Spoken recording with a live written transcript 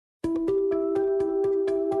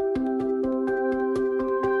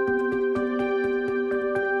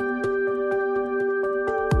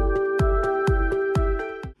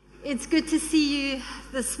It's good to see you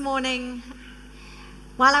this morning.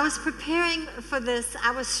 While I was preparing for this, I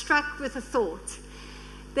was struck with a thought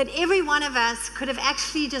that every one of us could have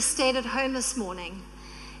actually just stayed at home this morning,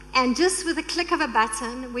 and just with a click of a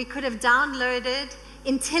button, we could have downloaded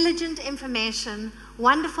intelligent information,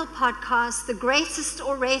 wonderful podcasts, the greatest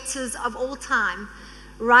orators of all time,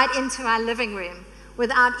 right into our living room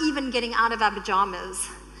without even getting out of our pajamas.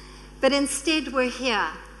 But instead, we're here.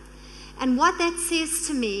 And what that says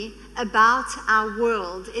to me about our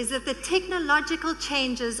world is that the technological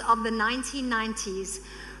changes of the 1990s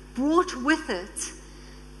brought with it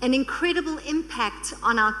an incredible impact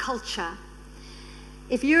on our culture.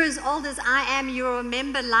 If you're as old as I am, you'll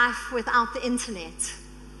remember life without the internet.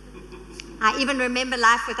 I even remember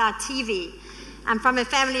life without TV. I'm from a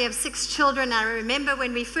family of 6 children. I remember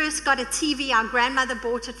when we first got a TV, our grandmother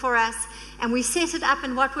bought it for us, and we set it up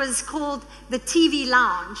in what was called the TV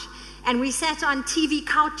lounge. And we sat on TV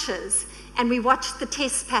couches and we watched the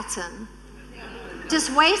test pattern,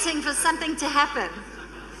 just waiting for something to happen.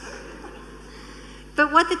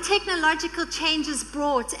 But what the technological changes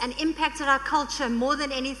brought and impacted our culture more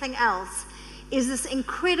than anything else is this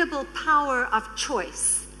incredible power of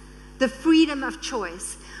choice, the freedom of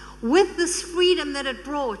choice. With this freedom that it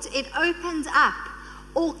brought, it opened up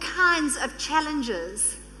all kinds of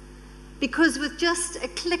challenges, because with just a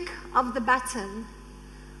click of the button,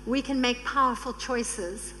 we can make powerful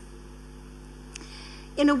choices.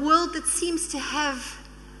 In a world that seems to have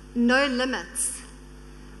no limits,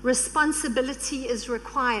 responsibility is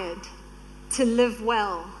required to live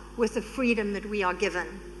well with the freedom that we are given.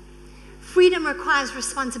 Freedom requires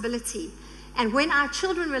responsibility. And when our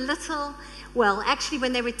children were little, well, actually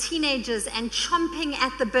when they were teenagers and chomping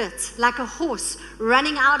at the bit, like a horse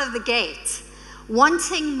running out of the gate,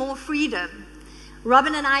 wanting more freedom,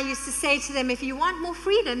 Robin and I used to say to them, if you want more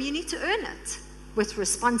freedom, you need to earn it with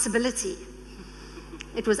responsibility.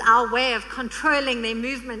 It was our way of controlling their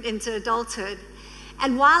movement into adulthood.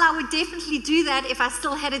 And while I would definitely do that if I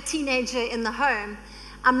still had a teenager in the home,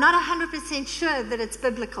 I'm not 100% sure that it's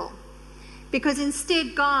biblical. Because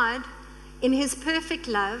instead, God, in his perfect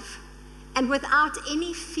love, and without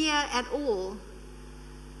any fear at all,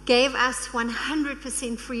 gave us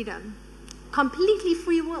 100% freedom, completely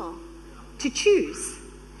free will, to choose.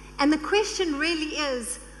 And the question really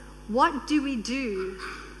is, what do we do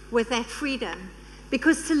with that freedom?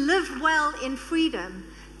 Because to live well in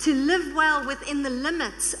freedom, to live well within the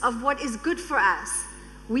limits of what is good for us,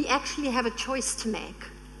 we actually have a choice to make.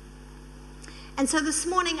 And so this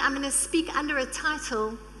morning I'm going to speak under a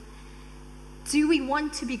title, do we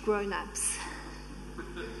want to be grown-ups?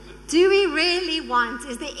 Do we really want,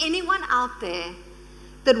 is there anyone out there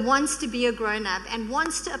that wants to be a grown-up and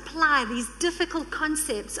wants to apply these difficult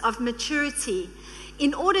concepts of maturity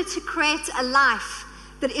in order to create a life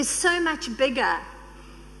that is so much bigger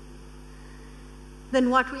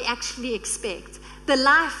than what we actually expect? The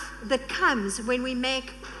life that comes when we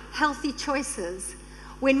make healthy choices,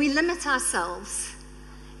 when we limit ourselves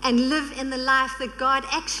and live in the life that God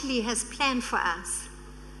actually has planned for us,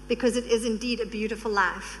 because it is indeed a beautiful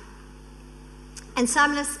life. And so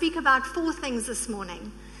I'm going to speak about 4 things this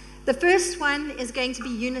morning. The first one is going to be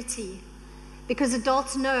unity, because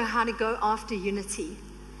adults know how to go after unity.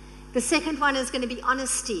 The second one is going to be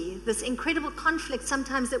honesty, this incredible conflict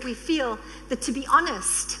sometimes that we feel that, to be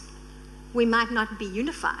honest, we might not be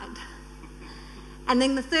unified. And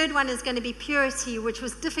then the third one is going to be purity, which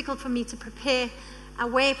was difficult for me to prepare. I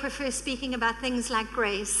way prefer speaking about things like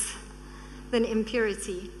grace than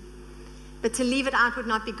impurity. But to leave it out would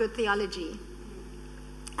not be good theology.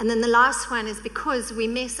 And then the last one is, because we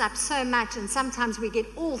mess up so much and sometimes we get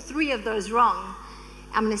all 3 of those wrong,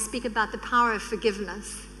 I'm going to speak about the power of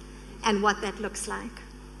forgiveness and what that looks like.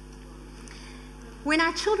 When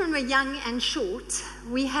our children were young and short,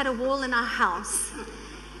 we had a wall in our house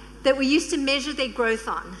that we used to measure their growth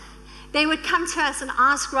on. They would come to us and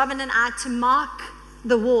ask Robin and I to mark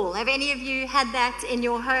the wall. Have any of you had that in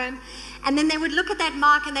your home? And then they would look at that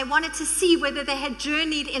mark and they wanted to see whether they had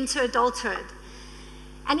journeyed into adulthood.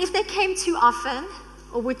 And if they came too often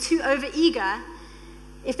or were too overeager,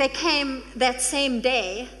 if they came that same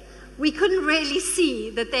day, we couldn't really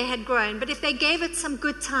see that they had grown. But if they gave it some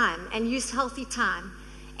good time and used healthy time,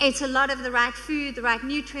 ate a lot of the right food, the right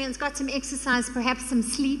nutrients, got some exercise, perhaps some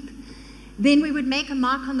sleep, then we would make a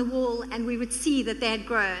mark on the wall and we would see that they had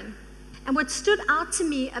grown. And what stood out to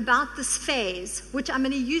me about this phase, which I'm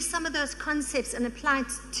going to use some of those concepts and apply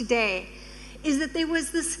today, is that there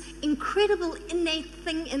was this incredible innate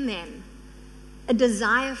thing in them, a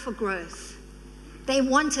desire for growth. They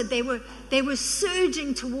were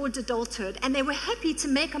surging towards adulthood, and they were happy to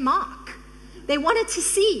make a mark. They wanted to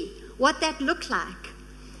see what that looked like.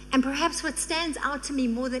 And perhaps what stands out to me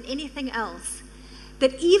more than anything else,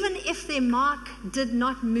 that even if their mark did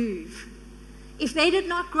not move, if they did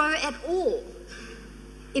not grow at all,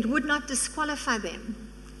 it would not disqualify them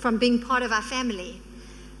from being part of our family,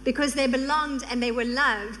 because they belonged and they were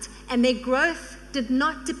loved, and their growth did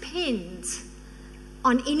not depend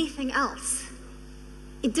on anything else.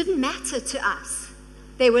 It didn't matter to us.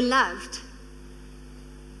 They were loved.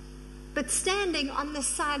 But standing on the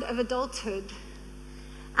side of adulthood,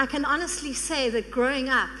 I can honestly say that growing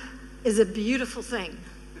up is a beautiful thing.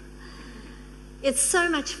 It's so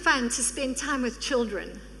much fun to spend time with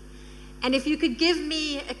children. And if you could give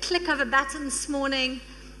me a click of a button this morning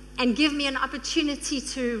and give me an opportunity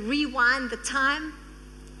to rewind the time,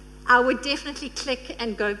 I would definitely click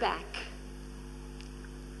and go back.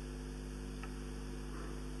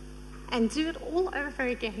 And do it all over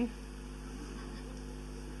again.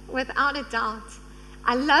 Without a doubt.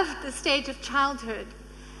 I loved the stage of childhood.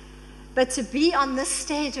 But to be on this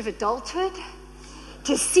stage of adulthood,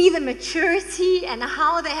 to see the maturity and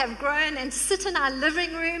how they have grown, and sit in our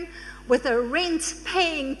living room with a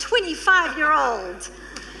rent-paying 25-year-old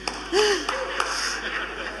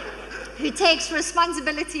who takes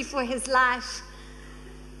responsibility for his life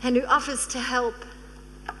and who offers to help.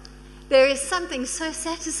 There is something so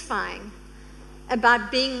satisfying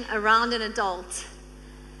about being around an adult.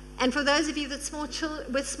 And for those of you with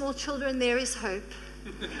small children, there is hope.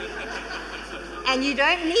 And you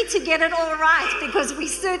don't need to get it all right, because we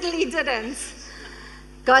certainly didn't.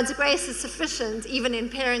 God's grace is sufficient even in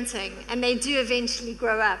parenting, and they do eventually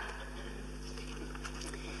grow up.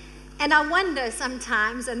 And I wonder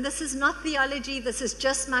sometimes, and this is not theology, this is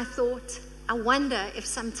just my thought, I wonder if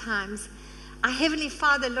sometimes our Heavenly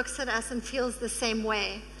Father looks at us and feels the same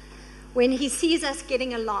way when He sees us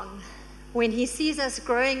getting along, when He sees us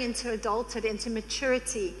growing into adulthood, into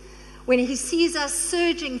maturity, when He sees us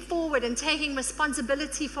surging forward and taking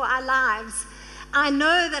responsibility for our lives. I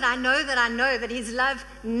know that His love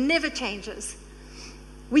never changes.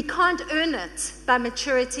 We can't earn it by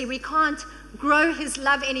maturity. We can't grow His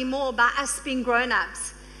love anymore by us being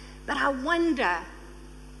grown-ups. But I wonder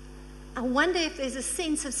if there's a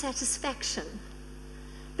sense of satisfaction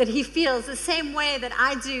that He feels the same way that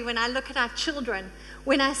I do when I look at our children,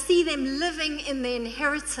 when I see them living in the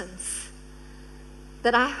inheritance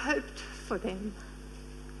that I hoped for them.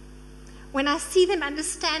 When I see them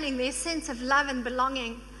understanding their sense of love and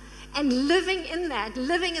belonging and living in that,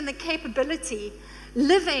 living in the capability,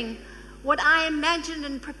 living what I imagined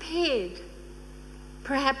and prepared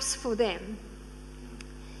perhaps for them.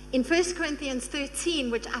 In 1 Corinthians 13,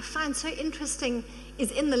 which I find so interesting, is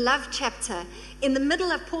in the love chapter. In the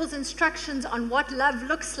middle of Paul's instructions on what love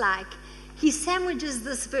looks like, he sandwiches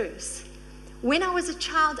this verse. When I was a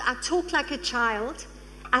child, I talked like a child,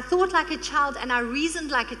 I thought like a child, and I reasoned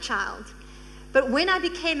like a child. But when I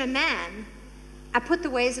became a man, I put the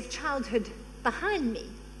ways of childhood behind me.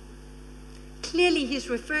 Clearly, he's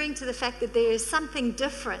referring to the fact that there is something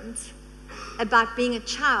different about being a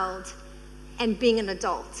child and being an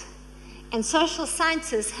adult. And social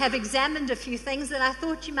scientists have examined a few things that I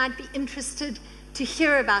thought you might be interested to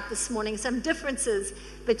hear about this morning, some differences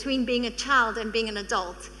between being a child and being an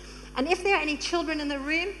adult. And if there are any children in the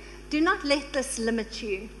room, do not let this limit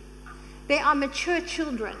you. There are mature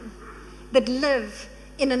children that live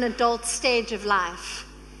in an adult stage of life.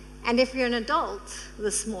 And if you're an adult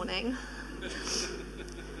this morning,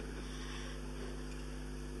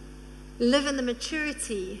 live in the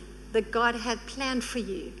maturity that God had planned for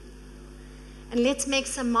you. And let's make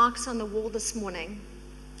some marks on the wall this morning.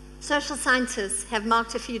 Social scientists have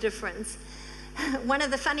marked a few differences. One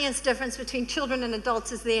of the funniest differences between children and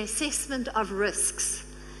adults is their assessment of risks.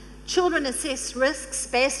 Children assess risks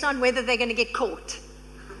based on whether they're going to get caught.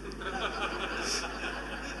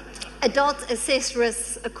 Adults assess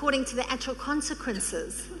risks according to the actual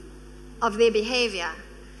consequences of their behavior.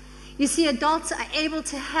 You see, adults are able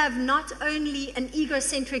to have not only an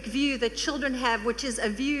egocentric view that children have, which is a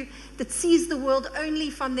view that sees the world only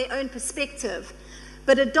from their own perspective,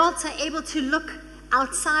 but adults are able to look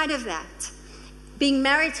outside of that. Being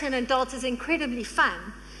married to an adult is incredibly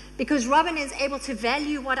fun because Robin is able to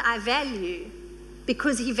value what I value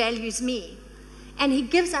because he values me. And he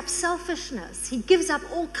gives up selfishness. He gives up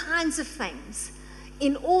all kinds of things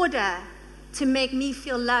in order to make me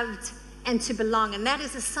feel loved and to belong. And that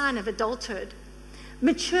is a sign of adulthood.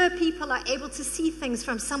 Mature people are able to see things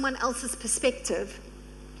from someone else's perspective.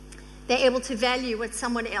 They're able to value what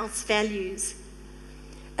someone else values.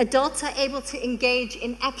 Adults are able to engage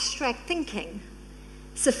in abstract thinking,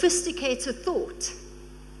 sophisticated thought,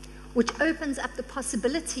 which opens up the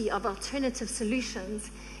possibility of alternative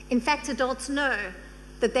solutions. In fact, adults know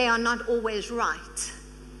that they are not always right.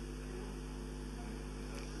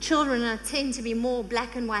 Children tend to be more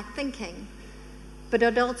black and white thinking, but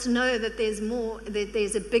adults know that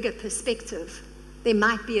there's a bigger perspective. There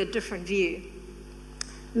might be a different view.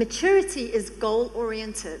 Maturity is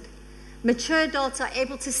goal-oriented. Mature adults are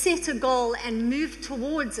able to set a goal and move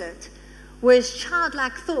towards it, whereas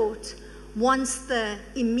childlike thought wants the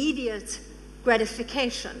immediate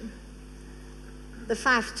gratification. The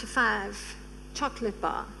 5 to 5 chocolate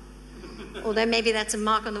bar. Although maybe that's a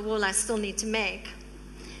mark on the wall I still need to make.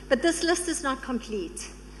 But this list is not complete.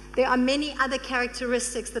 There are many other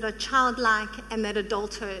characteristics that are childlike and that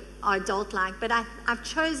are adult-like, but I've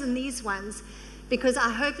chosen these ones because I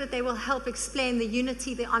hope that they will help explain the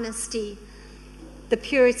unity, the honesty, the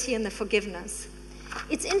purity, and the forgiveness.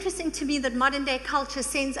 It's interesting to me that modern-day culture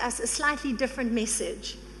sends us a slightly different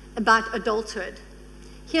message about adulthood.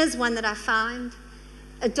 Here's one that I found.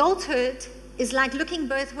 Adulthood is like looking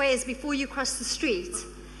both ways before you cross the street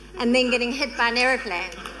and then getting hit by an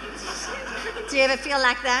airplane. Do you ever feel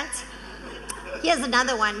like that? Here's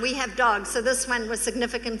another one. We have dogs, so this one was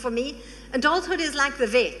significant for me. Adulthood is like the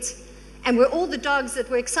vet, and we're all the dogs that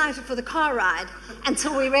were excited for the car ride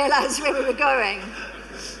until we realized where we were going.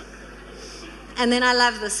 And then I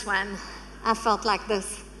love this one. I felt like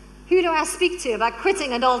this. Who do I speak to about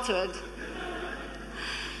quitting adulthood?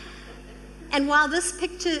 And while these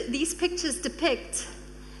pictures depict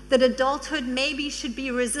that adulthood maybe should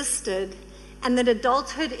be resisted and that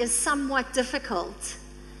adulthood is somewhat difficult,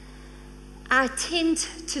 I tend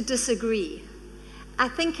to disagree. I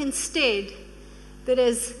think instead that,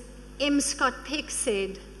 as M. Scott Peck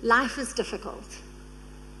said, life is difficult.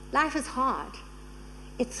 Life is hard.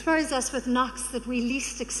 It throws us with knocks that we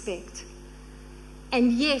least expect.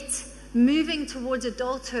 And yet, moving towards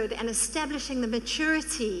adulthood and establishing the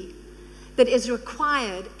maturity that is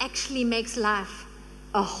required actually makes life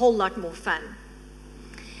a whole lot more fun.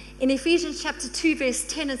 In Ephesians chapter 2, verse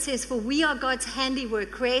 10, it says, "For we are God's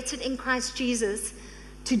handiwork, created in Christ Jesus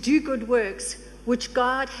to do good works, which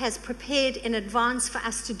God has prepared in advance for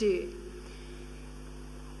us to do."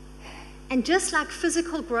 And just like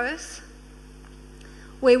physical growth,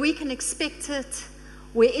 where we can expect it,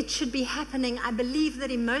 where it should be happening, I believe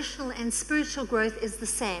that emotional and spiritual growth is the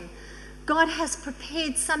same. God has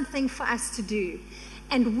prepared something for us to do,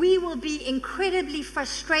 and we will be incredibly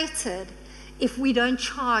frustrated if we don't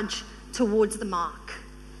charge towards the mark.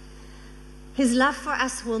 His love for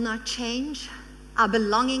us will not change. Our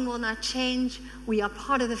belonging will not change. We are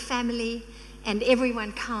part of the family, and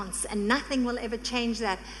everyone counts, and nothing will ever change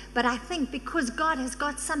that. But I think because God has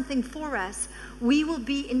got something for us, we will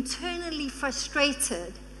be internally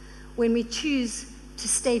frustrated when we choose to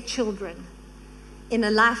stay children in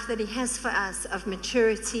a life that He has for us of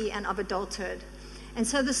maturity and of adulthood. And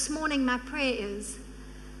so this morning, my prayer is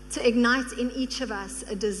to ignite in each of us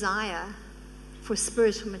a desire for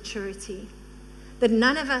spiritual maturity, that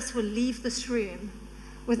none of us will leave this room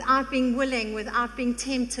without being willing, without being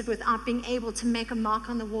tempted, without being able to make a mark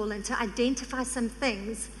on the wall and to identify some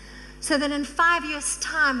things, so that in 5 years'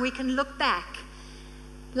 time we can look back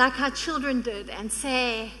like our children did and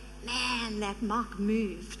say, man, that mark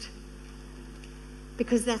moved.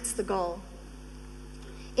 Because that's the goal.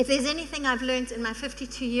 If there's anything I've learned in my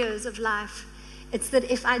 52 years of life, it's that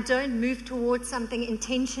if I don't move towards something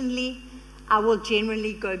intentionally, I will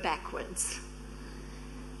generally go backwards.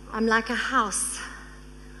 I'm like a house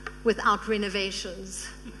without renovations,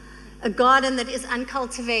 a garden that is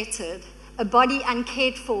uncultivated, a body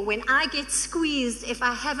uncared for. When I get squeezed, if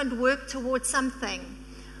I haven't worked towards something,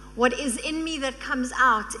 what is in me that comes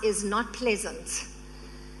out is not pleasant.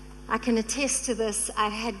 I can attest to this.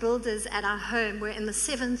 I've had builders at our home. We're in the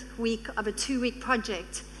 7th week of a 2-week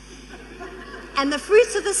project. And the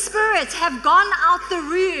fruits of the Spirit have gone out the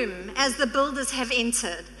room as the builders have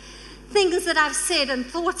entered. Things that I've said and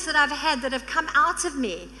thoughts that I've had that have come out of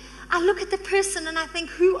me. I look at the person and I think,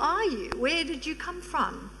 who are you? Where did you come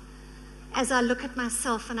from? As I look at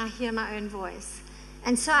myself and I hear my own voice.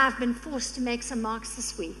 And so I've been forced to make some marks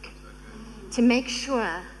this week to make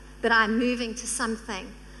sure that I'm moving to something,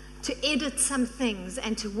 to edit some things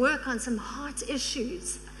and to work on some heart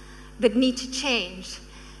issues that need to change,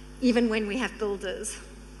 even when we have builders.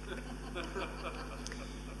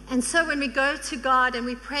 And so when we go to God and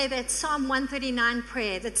we pray that Psalm 139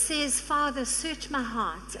 prayer that says, Father, search my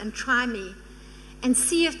heart and try me and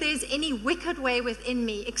see if there's any wicked way within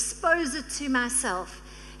me. Expose it to myself.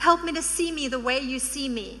 Help me to see me the way you see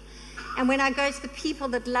me. And when I go to the people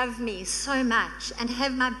that love me so much and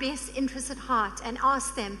have my best interest at heart and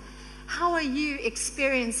ask them, How are you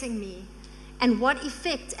experiencing me? And what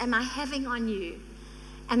effect am I having on you?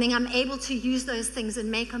 And then I'm able to use those things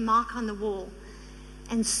and make a mark on the wall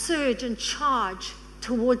and surge and charge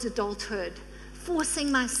towards adulthood,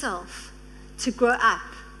 forcing myself to grow up,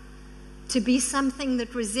 to be something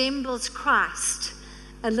that resembles Christ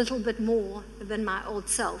a little bit more than my old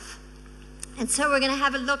self. And so we're going to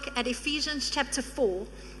have a look at Ephesians chapter 4,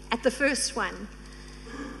 at the first one,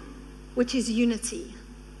 which is unity.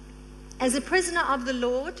 As a prisoner of the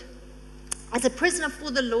Lord, as a prisoner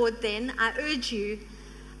for the Lord, then, I urge you,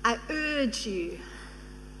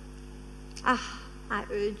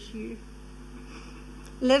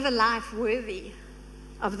 live a life worthy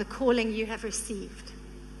of the calling you have received.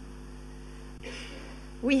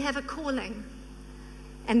 We have a calling,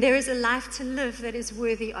 and there is a life to live that is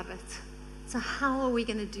worthy of it. So how are we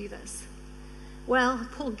going to do this? Well,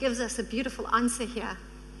 Paul gives us a beautiful answer here.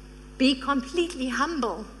 Be completely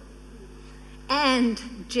humble and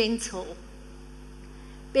gentle,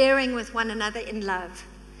 bearing with one another in love.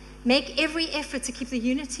 Make every effort to keep the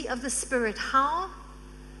unity of the Spirit. How?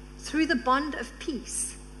 Through the bond of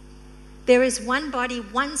peace. There is one body,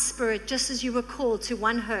 one Spirit, just as you were called to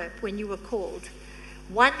one hope when you were called.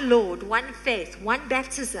 One Lord, one faith, one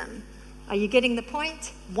baptism. Are you getting the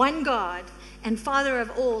point? One God and Father of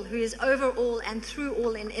all, who is over all and through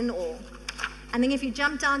all and in all. And then if you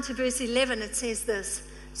jump down to verse 11, it says this.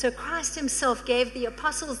 So Christ himself gave the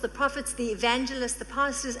apostles, the prophets, the evangelists, the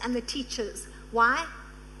pastors, and the teachers. Why?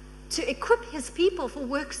 To equip his people for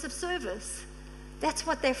works of service. That's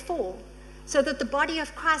what they're for. So that the body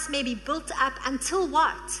of Christ may be built up until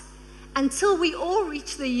what? Until we all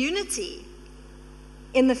reach the unity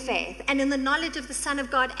in the faith and in the knowledge of the Son of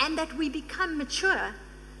God, and that we become mature,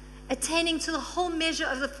 attaining to the whole measure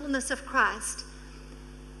of the fullness of Christ.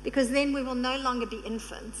 Because then we will no longer be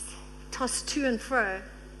infants, tossed to and fro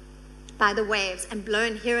by the waves and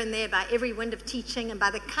blown here and there by every wind of teaching and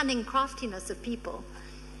by the cunning craftiness of people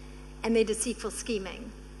and their deceitful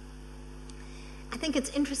scheming. I think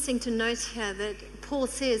it's interesting to note here that Paul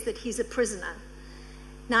says that he's a prisoner.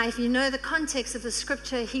 Now, if you know the context of the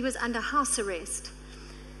scripture, he was under house arrest.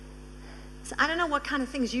 So I don't know what kind of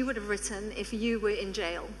things you would have written if you were in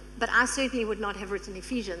jail, but I certainly would not have written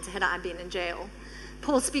Ephesians had I been in jail.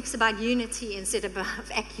 Paul speaks about unity instead of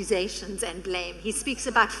accusations and blame. He speaks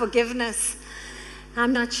about forgiveness.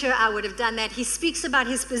 I'm not sure I would have done that. He speaks about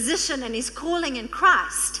his position and his calling in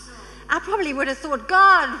Christ. I probably would have thought,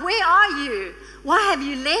 God, where are you? Why have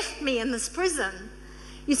you left me in this prison?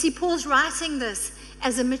 You see, Paul's writing this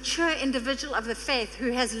as a mature individual of the faith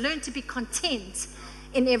who has learned to be content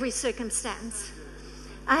in every circumstance.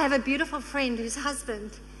 I have a beautiful friend whose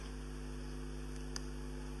husband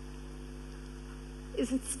is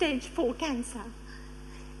in stage 4 cancer.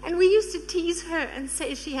 And we used to tease her and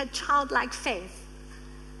say she had childlike faith.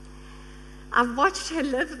 I've watched her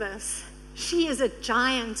live this. She is a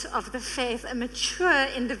giant of the faith, a mature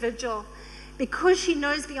individual, because she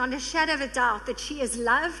knows beyond a shadow of a doubt that she is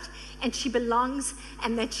loved and she belongs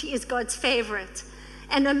and that she is God's favorite.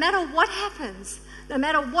 And no matter what happens in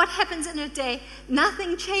her day,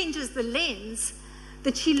 nothing changes the lens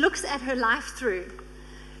that she looks at her life through.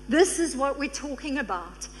 This is what we're talking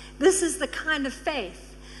about. This is the kind of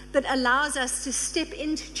faith that allows us to step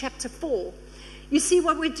into chapter 4. You see,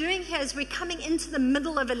 what we're doing here is we're coming into the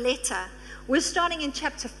middle of a letter. We're starting in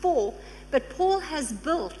chapter 4, but Paul has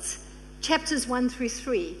built chapters 1 through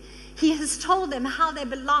 3. He has told them how they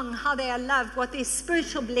belong, how they are loved, what their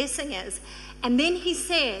spiritual blessing is. And then he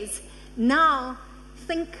says, now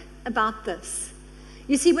think about this.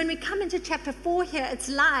 You see, when we come into chapter 4 here, it's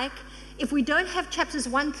like if we don't have chapters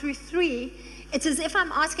 1 through 3, it's as if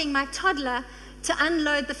I'm asking my toddler to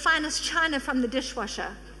unload the finest china from the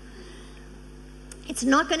dishwasher. It's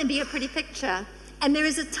not going to be a pretty picture. And there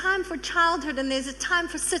is a time for childhood, and there's a time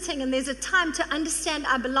for sitting, and there's a time to understand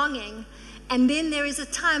our belonging. And then there is a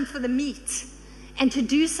time for the meat and to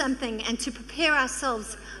do something and to prepare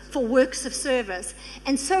ourselves for works of service.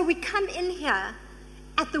 And so we come in here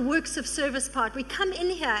at the works of service part. We come in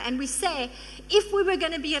here and we say, if we were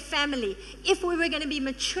going to be a family, if we were going to be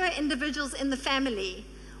mature individuals in the family,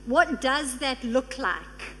 what does that look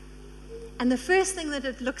like? And the first thing that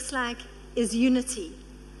it looks like is unity.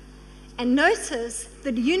 And notice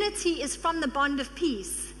that unity is from the bond of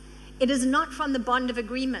peace. It is not from the bond of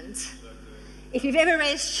agreement. If you've ever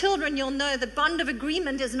raised children, you'll know the bond of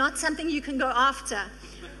agreement is not something you can go after.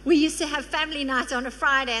 We used to have family night on a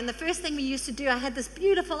Friday, and the first thing we used to do, I had this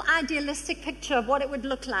beautiful idealistic picture of what it would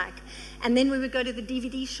look like. And then we would go to the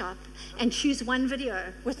DVD shop and choose one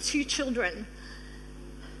video with 2 children.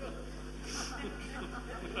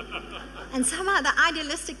 And somehow the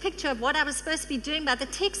idealistic picture of what I was supposed to be doing by the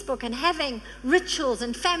textbook and having rituals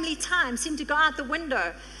and family time seemed to go out the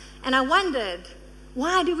window. And I wondered,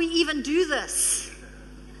 why do we even do this?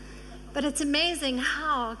 But it's amazing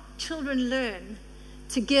how children learn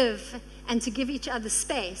to give and to give each other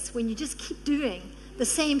space when you just keep doing the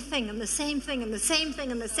same thing and the same thing and the same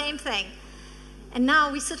thing and the same thing. And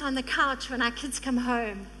now we sit on the couch when our kids come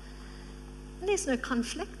home, and there's no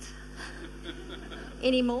conflict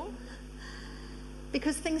anymore,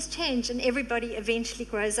 because things change and everybody eventually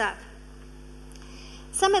grows up.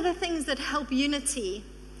 Some of the things that help unity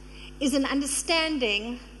is an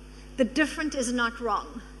understanding that different is not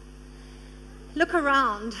wrong. Look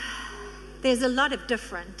around. There's a lot of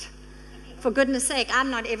different. For goodness sake, I'm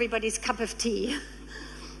not everybody's cup of tea.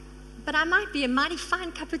 But I might be a mighty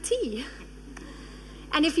fine cup of tea.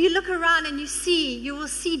 And if you look around and you will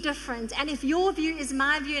see different. And if your view is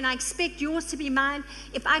my view and I expect yours to be mine,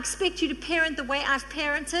 if I expect you to parent the way I've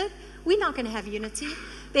parented, we're not going to have unity.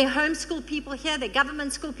 There are homeschool people here, there are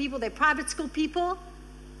government school people, there are private school people.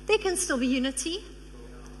 There can still be unity,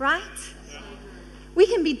 right? We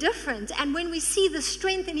can be different. And when we see the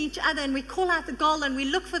strength in each other and we call out the goal and we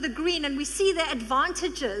look for the green and we see the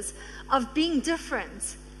advantages of being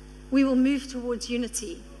different, we will move towards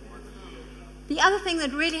unity. The other thing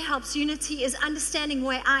that really helps unity is understanding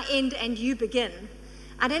where I end and you begin.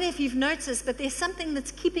 I don't know if you've noticed, but there's something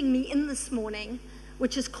that's keeping me in this morning,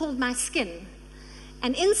 which is called my skin.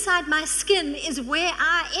 And inside my skin is where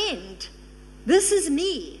I end. This is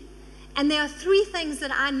me. And there are three things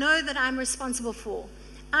that I know that I'm responsible for.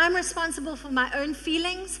 I'm responsible for my own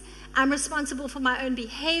feelings, I'm responsible for my own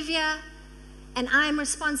behavior, and I'm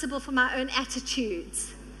responsible for my own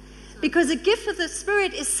attitudes. Because a gift of the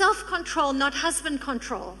Spirit is self-control, not husband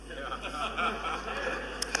control.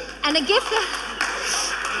 And a gift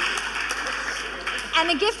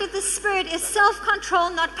of the Spirit is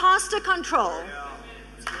self-control, not pastor control.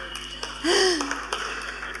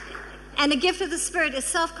 And a gift of the Spirit is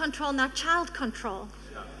self-control, not child control.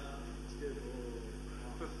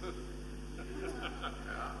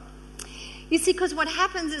 You see, because what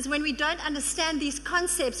happens is when we don't understand these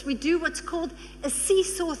concepts, we do what's called a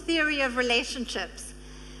seesaw theory of relationships.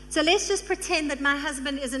 So let's just pretend that my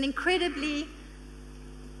husband is an incredibly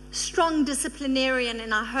strong disciplinarian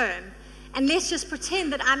in our home. And let's just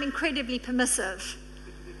pretend that I'm incredibly permissive,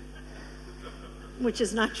 which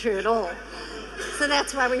is not true at all. So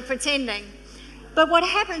that's why we're pretending. But what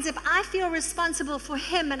happens if I feel responsible for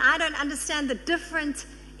him and I don't understand that different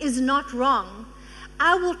is not wrong,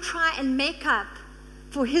 I will try and make up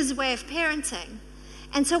for his way of parenting.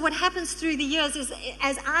 And so what happens through the years is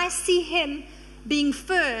as I see him being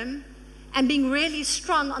firm and being really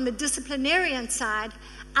strong on the disciplinarian side,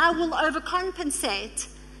 I will overcompensate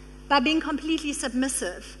by being completely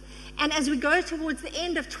submissive. And as we go towards the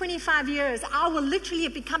end of 25 years, I will literally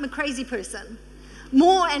have become a crazy person.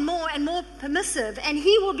 More and more and more permissive. And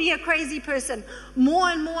he will be a crazy person. More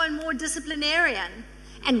and more and more disciplinarian.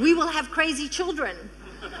 And we will have crazy children.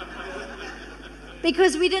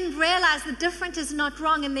 Because we didn't realize the different is not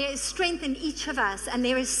wrong and there is strength in each of us and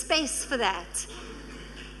there is space for that.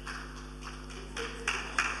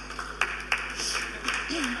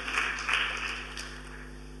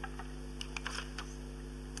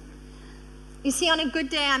 You see, on a good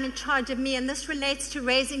day, I'm in charge of me, and this relates to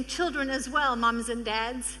raising children as well, moms and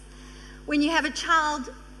dads. When you have a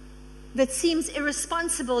child that seems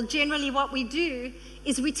irresponsible, generally what we do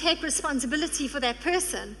is we take responsibility for that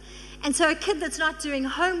person. And so a kid that's not doing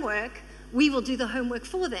homework, we will do the homework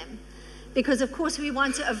for them. Because, of course, we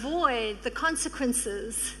want to avoid the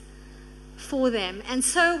consequences for them. And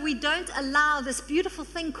so we don't allow this beautiful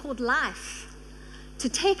thing called life to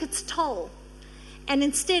take its toll. And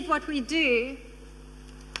instead what we do,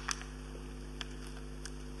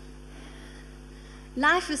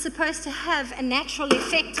 life is supposed to have a natural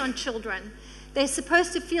effect on children. They're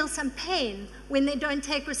supposed to feel some pain when they don't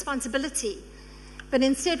take responsibility. But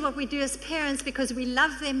instead what we do as parents, because we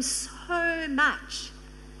love them so much,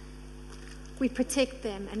 we protect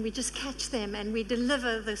them and we just catch them and we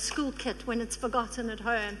deliver the school kit when it's forgotten at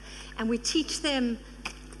home. And we teach them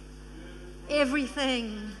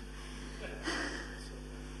everything.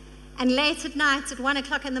 And late at night, at 1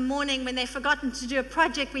 o'clock in the morning, when they've forgotten to do a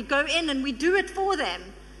project, we go in and we do it for them.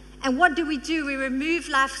 And what do? We remove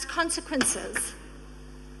life's consequences.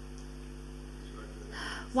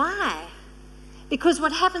 Why? Because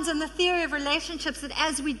what happens in the theory of relationships, that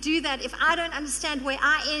as we do that, if I don't understand where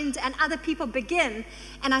I end and other people begin,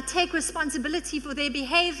 and I take responsibility for their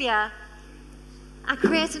behavior, I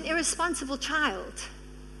create an irresponsible child.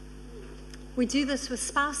 We do this with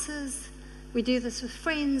spouses, We do this with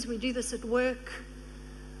friends. We do this at work.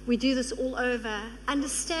 We do this all over.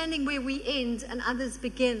 Understanding where we end and others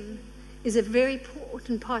begin is a very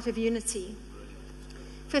important part of unity.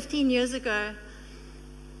 15 years ago,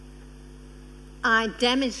 I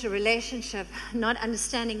damaged a relationship, not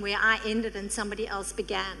understanding where I ended and somebody else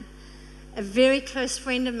began. A very close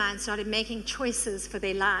friend of mine started making choices for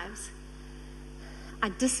their lives. I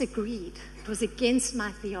disagreed. It was against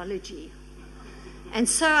my theology. And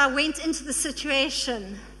so I went into the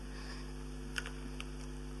situation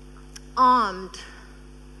armed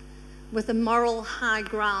with a moral high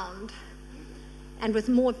ground and with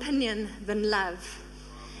more opinion than love.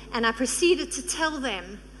 And I proceeded to tell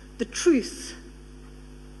them the truth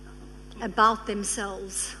about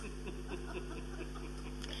themselves.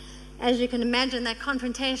 As you can imagine, that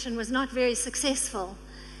confrontation was not very successful.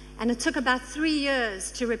 And it took about 3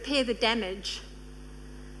 years to repair the damage.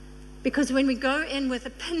 Because when we go in with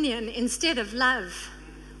opinion instead of love,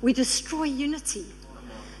 we destroy unity.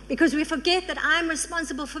 Because we forget that I'm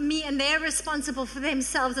responsible for me and they're responsible for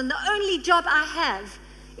themselves. And the only job I have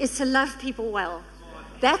is to love people well.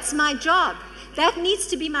 That's my job. That needs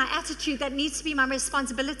to be my attitude. That needs to be my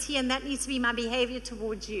responsibility. And that needs to be my behavior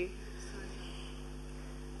towards you.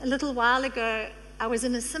 A little while ago, I was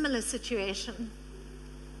in a similar situation.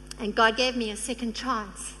 And God gave me a second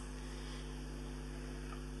chance.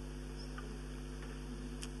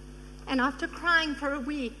 And after crying for a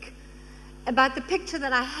week about the picture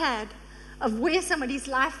that I had of where somebody's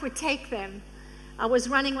life would take them, I was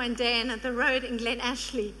running one day and at the road in Glen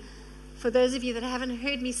Ashley. For those of you that haven't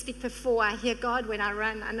heard me speak before, I hear God when I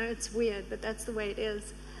run. I know it's weird, but that's the way it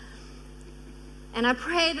is. And I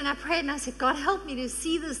prayed and I prayed and I said, God, help me to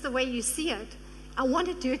see this the way you see it. I want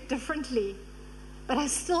to do it differently, but I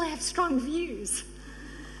still have strong views.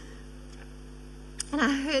 And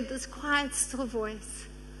I heard this quiet, still voice.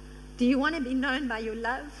 Do you want to be known by your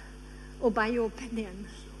love or by your opinion?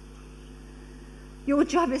 Your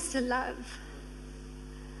job is to love.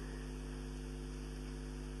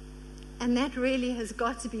 And that really has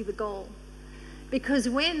got to be the goal. Because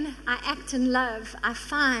when I act in love, I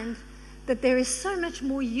find that there is so much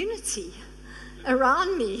more unity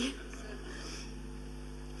around me.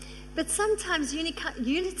 But sometimes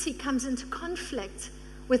unity comes into conflict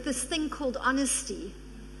with this thing called honesty.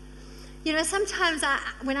 You know, sometimes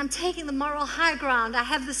when I'm taking the moral high ground, I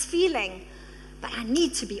have this feeling, but I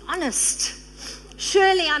need to be honest.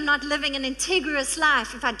 Surely I'm not living an integrous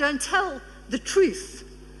life if I don't tell the truth.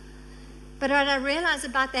 But what I realized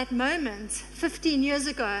about that moment 15 years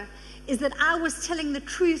ago is that I was telling the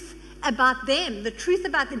truth about them, the truth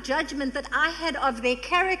about the judgment that I had of their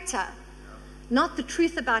character, not the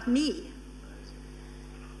truth about me.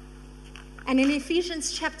 And in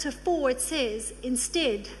Ephesians chapter 4, it says,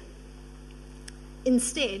 instead,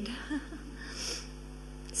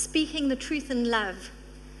 speaking the truth in love,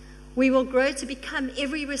 we will grow to become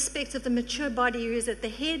every respect of the mature body who is at the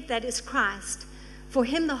head, that is Christ. For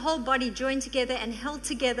him, the whole body, joined together and held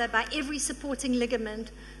together by every supporting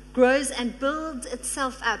ligament, grows and builds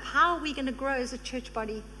itself up. How are we going to grow as a church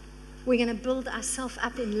body? We're going to build ourselves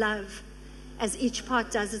up in love as each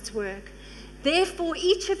part does its work. Therefore,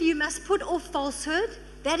 each of you must put off falsehood,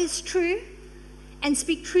 that is true, and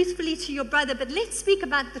speak truthfully to your brother. But let's speak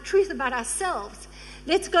about the truth about ourselves.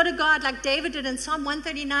 Let's go to God like David did in Psalm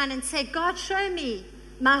 139 and say, God, show me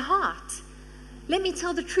my heart. Let me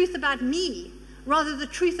tell the truth about me, rather the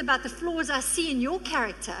truth about the flaws I see in your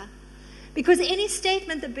character. Because any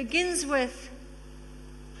statement that begins with,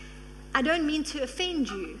 I don't mean to offend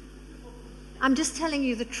you, I'm just telling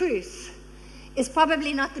you the truth, is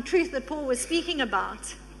probably not the truth that Paul was speaking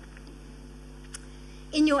about.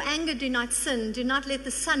 In your anger, do not sin. Do not let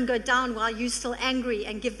the sun go down while you're still angry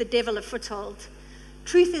and give the devil a foothold.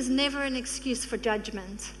 Truth is never an excuse for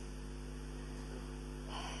judgment.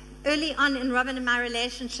 Early on in Robin and my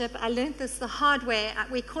relationship, I learned this the hard way.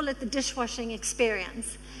 We call it the dishwashing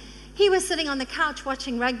experience. He was sitting on the couch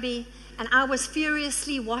watching rugby, and I was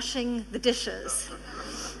furiously washing the dishes.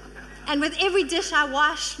 And with every dish I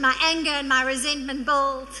washed, my anger and my resentment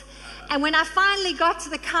built. And when I finally got to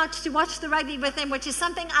the couch to watch the rugby with him, which is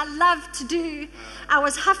something I love to do, I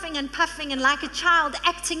was huffing and puffing and like a child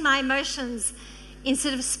acting my emotions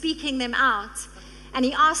instead of speaking them out. And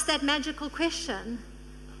he asked that magical question,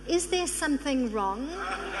 is there something wrong?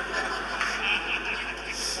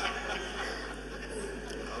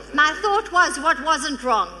 My thought was, what wasn't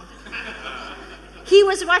wrong? He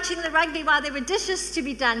was watching the rugby while there were dishes to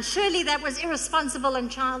be done. Surely that was irresponsible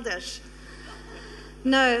and childish.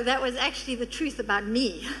 No, that was actually the truth about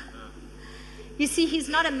me. You see, he's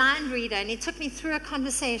not a mind reader, and he took me through a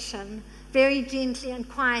conversation very gently and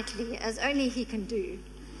quietly, as only he can do,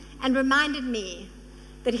 and reminded me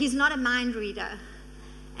that he's not a mind reader,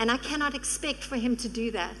 and I cannot expect for him to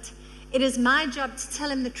do that. It is my job to tell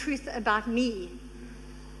him the truth about me.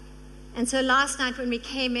 And so last night when we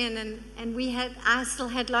came in and I still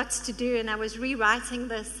had lots to do and I was rewriting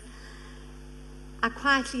this, I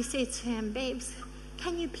quietly said to him, babes,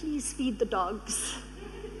 can you please feed the dogs?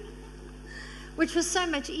 Which was so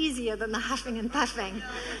much easier than the huffing and puffing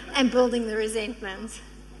and building the resentment.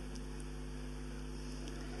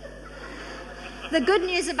 The good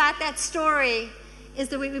news about that story is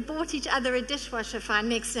that we bought each other a dishwasher for our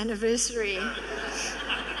next anniversary.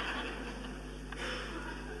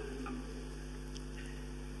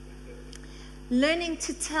 Learning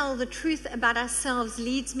to tell the truth about ourselves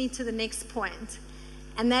leads me to the next point,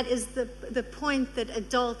 and that is the point that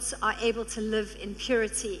adults are able to live in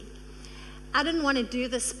purity. I didn't want to do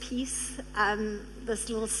this piece, this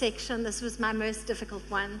little section. This was my most difficult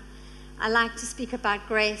one. I like to speak about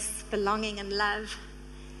grace, belonging, and love.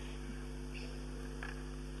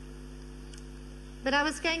 But I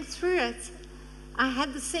was going through it. I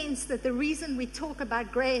had the sense that the reason we talk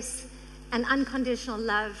about grace and unconditional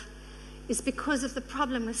love is because of the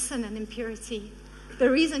problem with sin and impurity.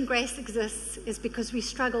 The reason grace exists is because we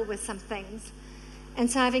struggle with some things. And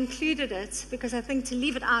so I've included it because I think to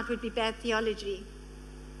leave it out would be bad theology.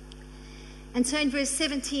 And so in verse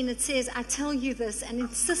 17 it says, I tell you this and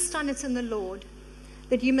insist on it in the Lord,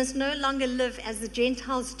 that you must no longer live as the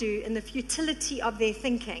Gentiles do in the futility of their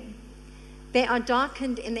thinking. They are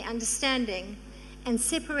darkened in their understanding and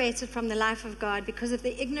separated from the life of God because of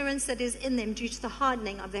the ignorance that is in them due to the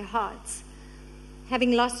hardening of their hearts.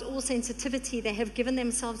 Having lost all sensitivity, they have given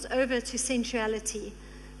themselves over to sensuality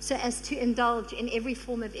so as to indulge in every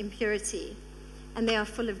form of impurity, and they are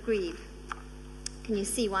full of greed. Can you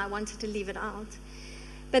see why I wanted to leave it out?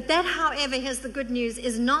 But that, however, here's the good news,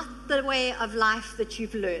 is not the way of life that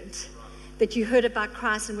you've learned, that you heard about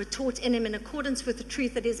Christ and were taught in him in accordance with the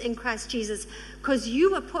truth that is in Christ Jesus, because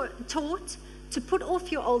you were taught to put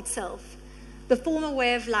off your old self, the former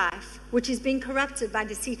way of life, which is being corrupted by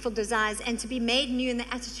deceitful desires, and to be made new in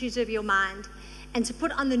the attitudes of your mind, and to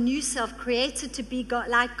put on the new self, created to be God,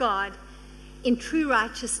 like God, in true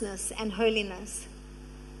righteousness and holiness.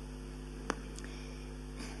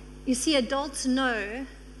 You see, adults know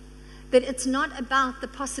that it's not about the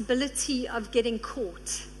possibility of getting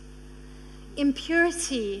caught.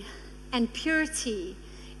 Impurity and purity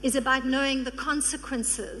is about knowing the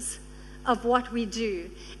consequences of what we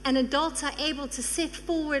do. And adults are able to set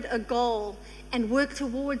forward a goal and work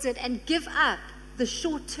towards it and give up the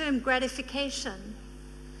short-term gratification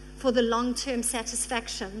for the long-term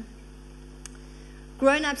satisfaction.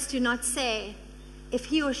 Grown-ups do not say, if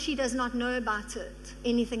he or she does not know about it,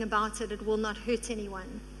 anything about it, it will not hurt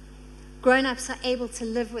anyone. Grown-ups are able to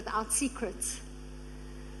live without secrets.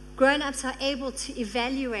 Grown-ups are able to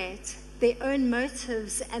evaluate their own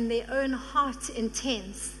motives and their own heart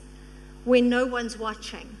intents when no one's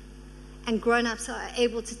watching. And grown-ups are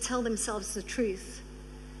able to tell themselves the truth.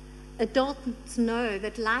 Adults know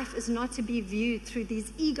that life is not to be viewed through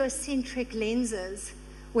these egocentric lenses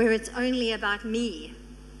where it's only about me.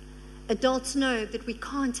 Adults know that we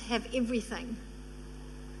can't have everything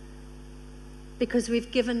because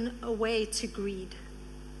we've given away to greed.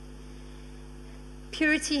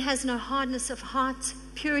 Purity has no hardness of heart.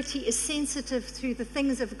 Purity is sensitive through the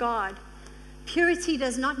things of God. Purity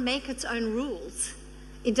does not make its own rules.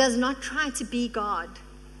 It does not try to be God.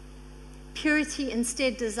 Purity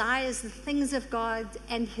instead desires the things of God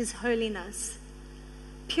and His holiness.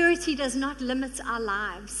 Purity does not limit our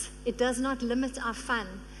lives. It does not limit our fun.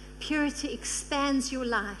 Purity expands your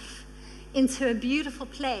life into a beautiful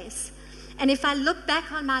place. And if I look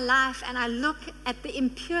back on my life and I look at the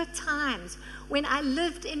impure times when I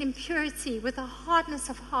lived in impurity with a hardness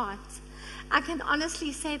of heart, I can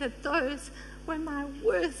honestly say that those were my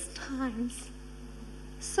worst times.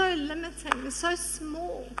 So limiting, so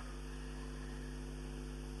small.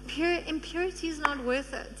 Impurity is not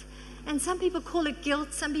worth it. And some people call it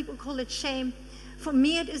guilt, some people call it shame. For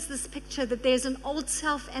me, it is this picture that there's an old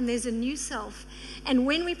self and there's a new self. And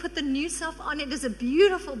when we put the new self on, it is a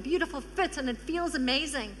beautiful, beautiful fit and it feels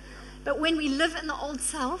amazing. But when we live in the old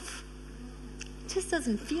self, it just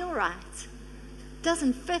doesn't feel right. It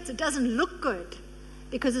doesn't fit. It doesn't look good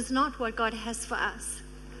because it's not what God has for us.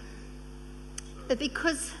 But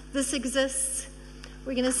because this exists,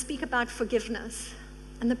 we're going to speak about forgiveness.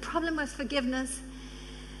 And the problem with forgiveness,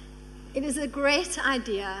 it is a great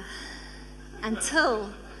idea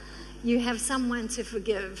until you have someone to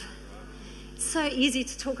forgive. It's so easy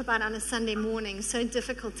to talk about on a Sunday morning, so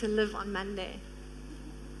difficult to live on Monday.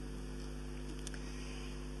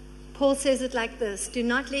 Paul says it like this: do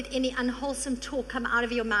not let any unwholesome talk come out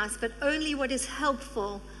of your mouth, but only what is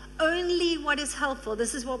helpful. Only what is helpful.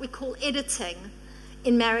 This is what we call editing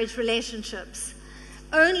in marriage relationships.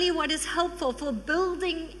 Only what is helpful for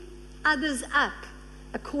building others up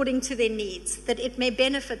according to their needs, that it may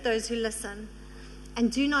benefit those who listen.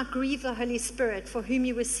 And do not grieve the Holy Spirit, for whom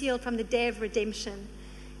you were sealed from the day of redemption.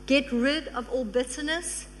 Get rid of all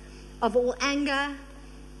bitterness, of all anger,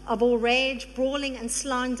 of all rage, brawling, and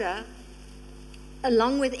slander,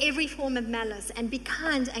 along with every form of malice, and be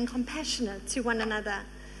kind and compassionate to one another,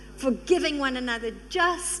 forgiving one another,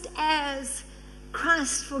 just as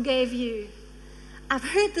Christ forgave you. I've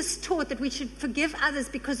heard this taught that we should forgive others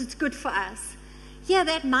because it's good for us. Yeah,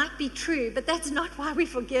 that might be true, but that's not why we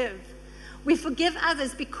forgive. We forgive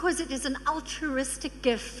others because it is an altruistic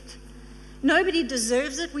gift. Nobody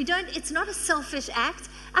deserves it. It's not a selfish act.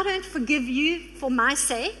 I don't forgive you for my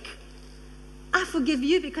sake. I forgive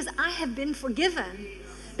you because I have been forgiven.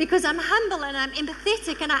 Because I'm humble and I'm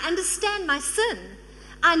empathetic and I understand my sin.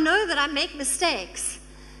 I know that I make mistakes.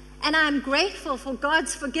 And I'm grateful for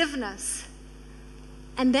God's forgiveness.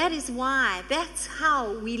 And that's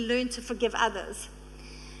how we learn to forgive others.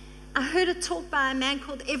 I heard a talk by a man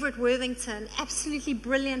called Everett Worthington, absolutely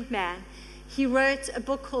brilliant man. He wrote a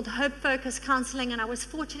book called Hope Focused Counseling, and I was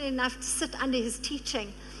fortunate enough to sit under his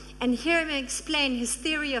teaching and hear him explain his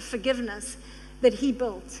theory of forgiveness that he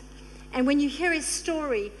built. And when you hear his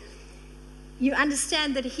story, you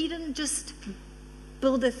understand that he didn't just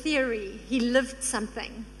build a theory, he lived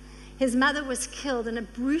something. His mother was killed in a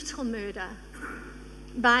brutal murder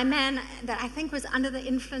by a man that I think was under the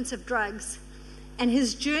influence of drugs. And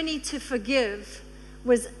his journey to forgive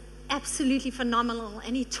was absolutely phenomenal.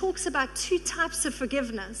 And he talks about two types of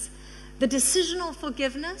forgiveness: the decisional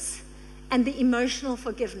forgiveness and the emotional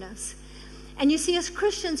forgiveness. And you see, as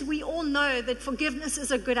Christians, we all know that forgiveness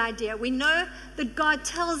is a good idea. We know that God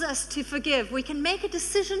tells us to forgive. We can make a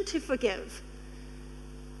decision to forgive.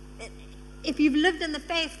 If you've lived in the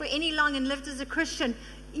faith for any long and lived as a Christian,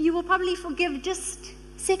 you will probably forgive just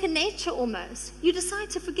second nature almost. You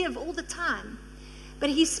decide to forgive all the time. But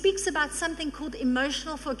he speaks about something called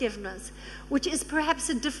emotional forgiveness, which is perhaps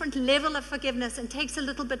a different level of forgiveness and takes a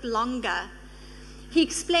little bit longer. He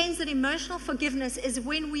explains that emotional forgiveness is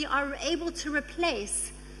when we are able to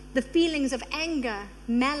replace the feelings of anger,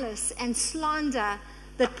 malice, and slander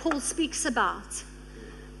that Paul speaks about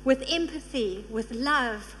with empathy, with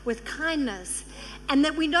love, with kindness, and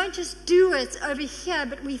that we don't just do it over here,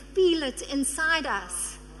 but we feel it inside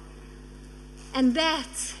us. And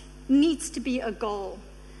that needs to be a goal,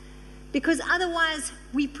 because otherwise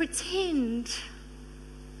we pretend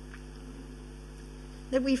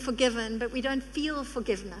that we're forgiven, but we don't feel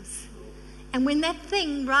forgiveness. And when that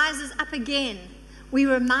thing rises up again, we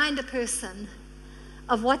remind a person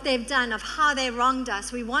of what they've done, of how they wronged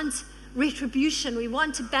us. We want retribution. We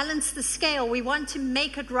want to balance the scale. We want to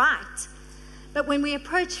make it right. But when we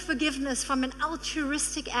approach forgiveness from an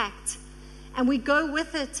altruistic act, and we go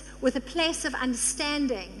with it with a place of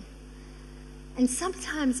understanding, and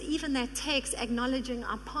sometimes even that takes acknowledging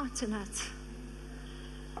our part in it,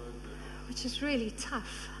 which is really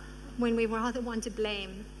tough when we rather want to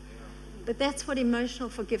blame. But that's what emotional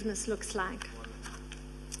forgiveness looks like.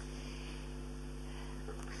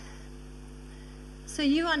 So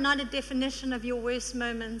you are not a definition of your worst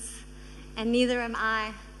moments, and neither am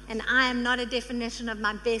I. And I am not a definition of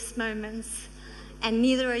my best moments, and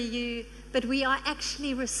neither are you. But we are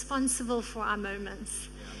actually responsible for our moments.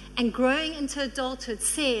 And growing into adulthood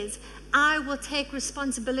says, I will take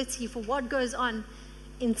responsibility for what goes on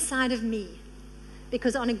inside of me,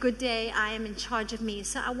 because on a good day, I am in charge of me.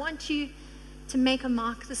 So I want you to make a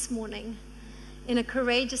mark this morning in a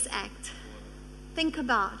courageous act. Think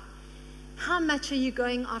about, how much are you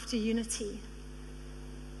going after unity?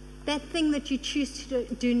 That thing that you choose to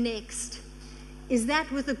do next, is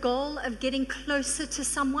that with the goal of getting closer to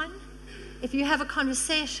someone? If you have a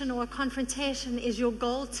conversation or a confrontation, is your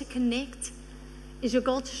goal to connect? Is your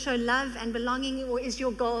goal to show love and belonging? Or is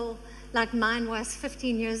your goal, like mine was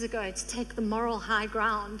 15 years ago, to take the moral high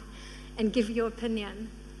ground and give your opinion?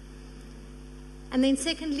 And then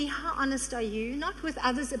secondly, how honest are you? Not with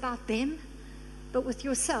others about them, but with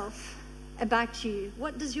yourself about you.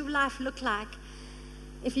 What does your life look like?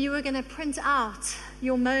 If you were going to print out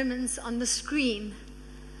your moments on the screen,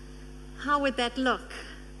 how would that look?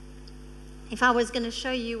 If I was going to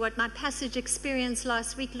show you what my passage experience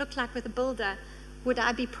last week looked like with a builder, would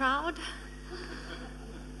I be proud?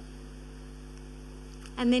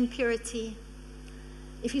 And then purity.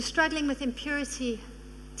 If you're struggling with impurity,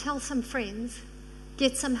 tell some friends,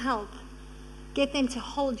 get some help, get them to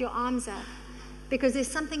hold your arms up. Because there's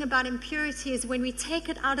something about impurity is when we take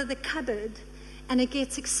it out of the cupboard and it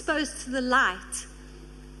gets exposed to the light,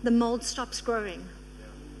 the mold stops growing.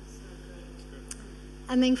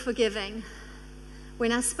 And then forgiving.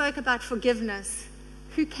 When I spoke about forgiveness,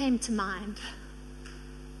 who came to mind?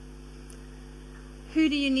 Who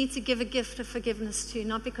do you need to give a gift of forgiveness to?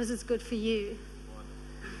 Not because it's good for you,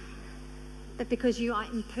 but because you are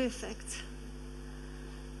imperfect.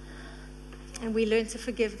 And we learn to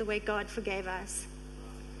forgive the way God forgave us.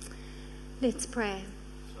 Let's pray.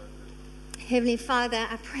 Heavenly Father,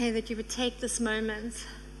 I pray that you would take this moment.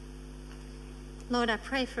 Lord, I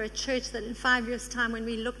pray for a church that in 5 years' time, when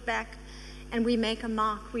we look back and we make a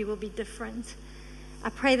mark, we will be different. I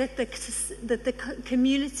pray that the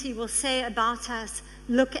community will say about us,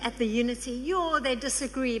 look at the unity. They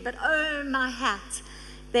disagree, but oh, my hat,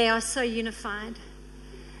 they are so unified.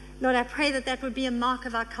 Lord, I pray that that would be a mark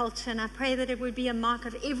of our culture, and I pray that it would be a mark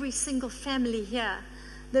of every single family here,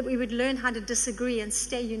 that we would learn how to disagree and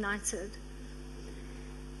stay united.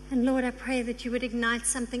 And Lord, I pray that you would ignite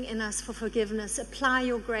something in us for forgiveness. Apply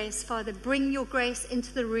your grace, Father. Bring your grace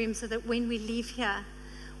into the room so that when we leave here,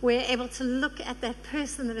 we're able to look at that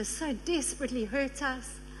person that has so desperately hurt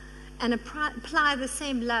us and apply the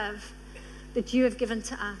same love that you have given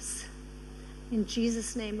to us. In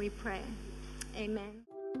Jesus' name we pray. Amen.